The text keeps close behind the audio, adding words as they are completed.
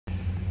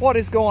What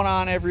is going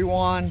on,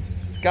 everyone?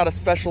 Got a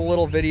special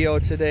little video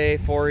today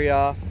for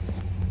ya.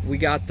 We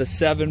got the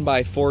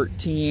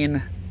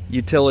 7x14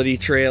 utility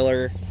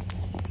trailer.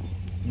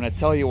 I'm gonna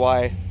tell you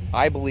why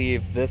I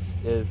believe this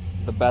is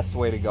the best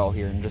way to go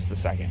here in just a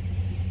second.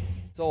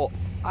 So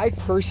I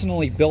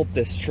personally built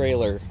this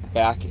trailer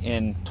back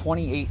in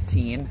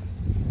 2018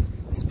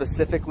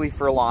 specifically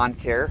for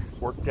Lawncare.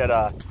 Worked at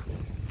a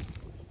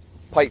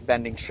pipe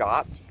bending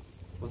shop.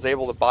 Was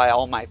able to buy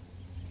all my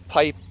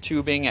pipe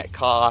tubing at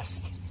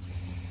cost.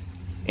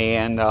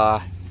 And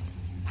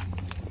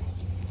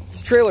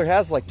this trailer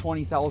has like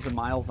 20,000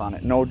 miles on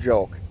it, no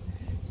joke.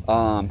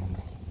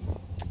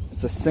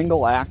 It's a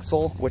single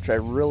axle, which I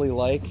really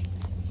like.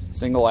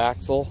 Single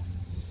axle,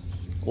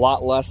 a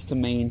lot less to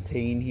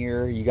maintain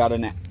here. You got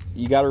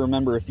to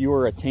remember, if you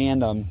were a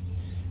tandem,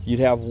 you'd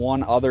have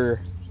one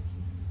other,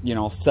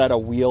 set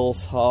of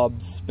wheels,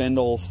 hubs,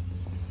 spindles.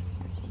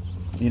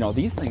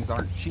 These things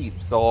aren't cheap,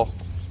 so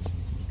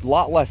a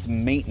lot less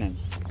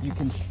maintenance. You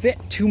can fit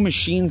 2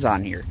 machines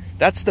on here.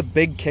 That's the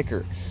big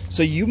kicker.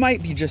 So you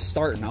might be just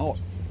starting out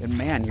and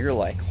man, you're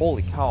like,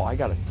 holy cow, I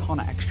got a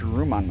ton of extra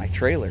room on my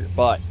trailer.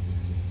 But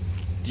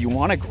do you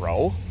want to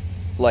grow?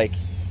 Like,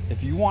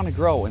 if you want to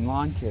grow in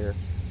lawn care,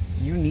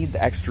 you need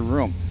the extra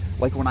room.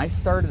 Like when I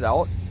started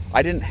out,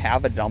 I didn't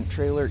have a dump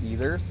trailer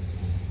either.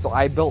 So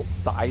I built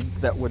sides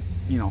that would,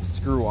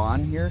 screw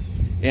on here.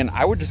 And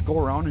I would just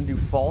go around and do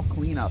fall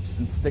cleanups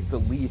and stick the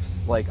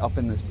leaves like up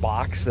in this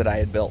box that I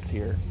had built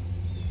here.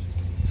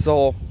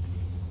 So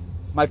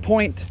my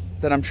point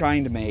that I'm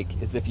trying to make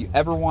is, if you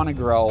ever want to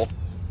grow,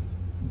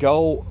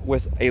 go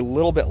with a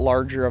little bit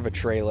larger of a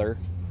trailer.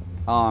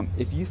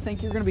 If you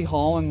think you're going to be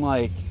hauling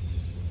like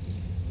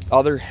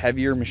other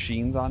heavier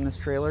machines on this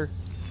trailer,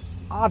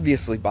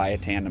 obviously buy a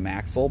tandem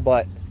axle.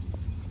 But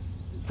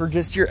for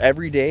just your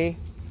everyday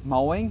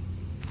mowing,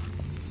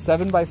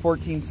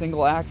 7x14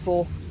 single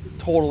axle,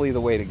 totally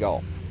the way to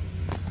go.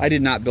 I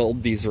did not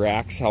build these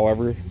racks,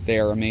 however, they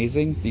are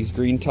amazing. These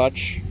Green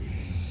Touch,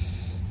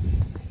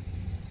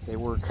 they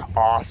work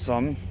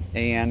awesome.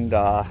 And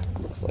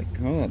looks like,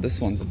 oh, this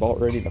one's about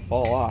ready to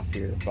fall off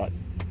here, but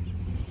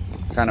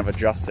kind of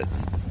adjusted,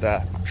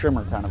 the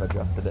trimmer kind of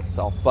adjusted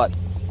itself. But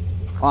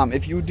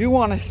if you do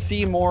want to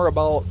see more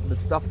about the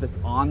stuff that's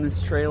on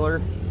this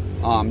trailer,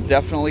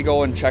 definitely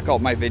go and check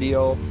out my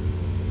video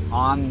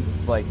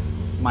on like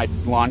my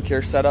lawn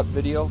care setup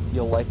video.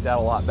 You'll like that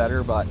a lot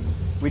better. But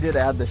we did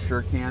add the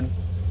Surecan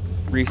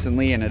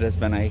recently, and it has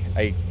been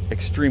a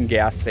extreme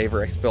gas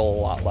saver. I spill a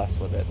lot less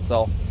with it,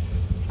 so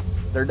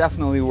they're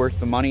definitely worth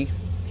the money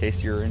in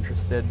case you're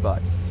interested.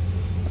 But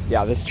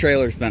yeah, this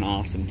trailer's been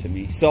awesome to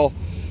me. So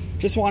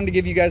just wanted to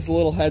give you guys a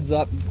little heads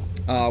up.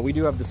 We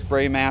do have the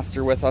spray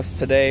master with us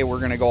today. We're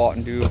gonna go out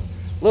and do a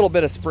little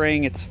bit of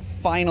spraying. It's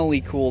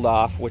finally cooled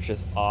off, which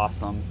is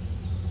awesome.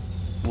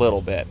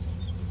 Little bit.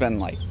 It's been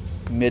like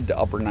mid to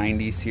upper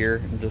 90s here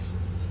and just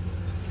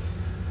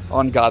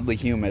ungodly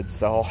humid.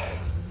 So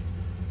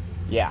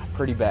yeah,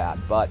 pretty bad.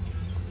 But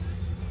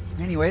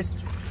anyways,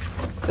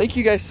 thank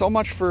you guys so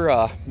much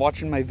for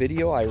watching my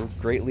video. I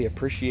greatly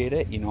appreciate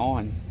it,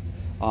 and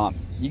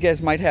you guys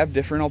might have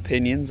different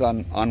opinions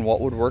on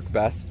what would work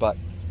best, but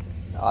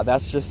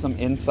that's just some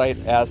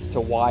insight as to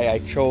why I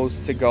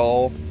chose to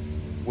go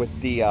with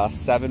the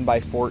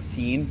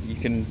 7x14. You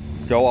can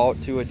go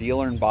out to a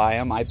dealer and buy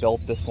them. I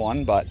built this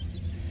one, but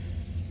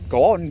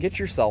go out and get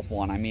yourself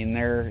one. I mean,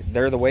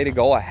 they're the way to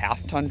go. A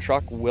half-ton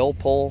truck will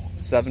pull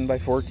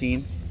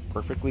 7x14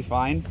 perfectly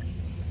fine.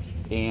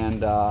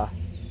 And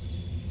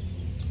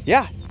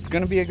yeah, it's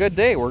gonna be a good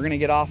day. We're gonna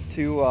get off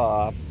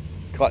to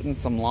cutting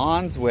some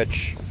lawns,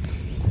 which,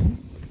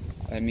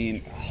 I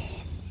mean,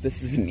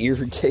 this is an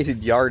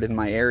irrigated yard in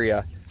my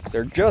area.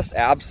 They're just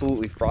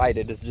absolutely fried.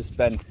 It has just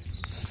been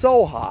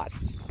so hot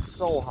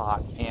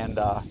and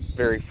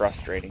very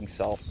frustrating.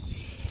 So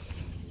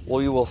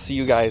we will see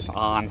you guys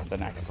on the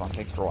next one.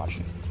 Thanks for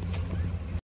watching.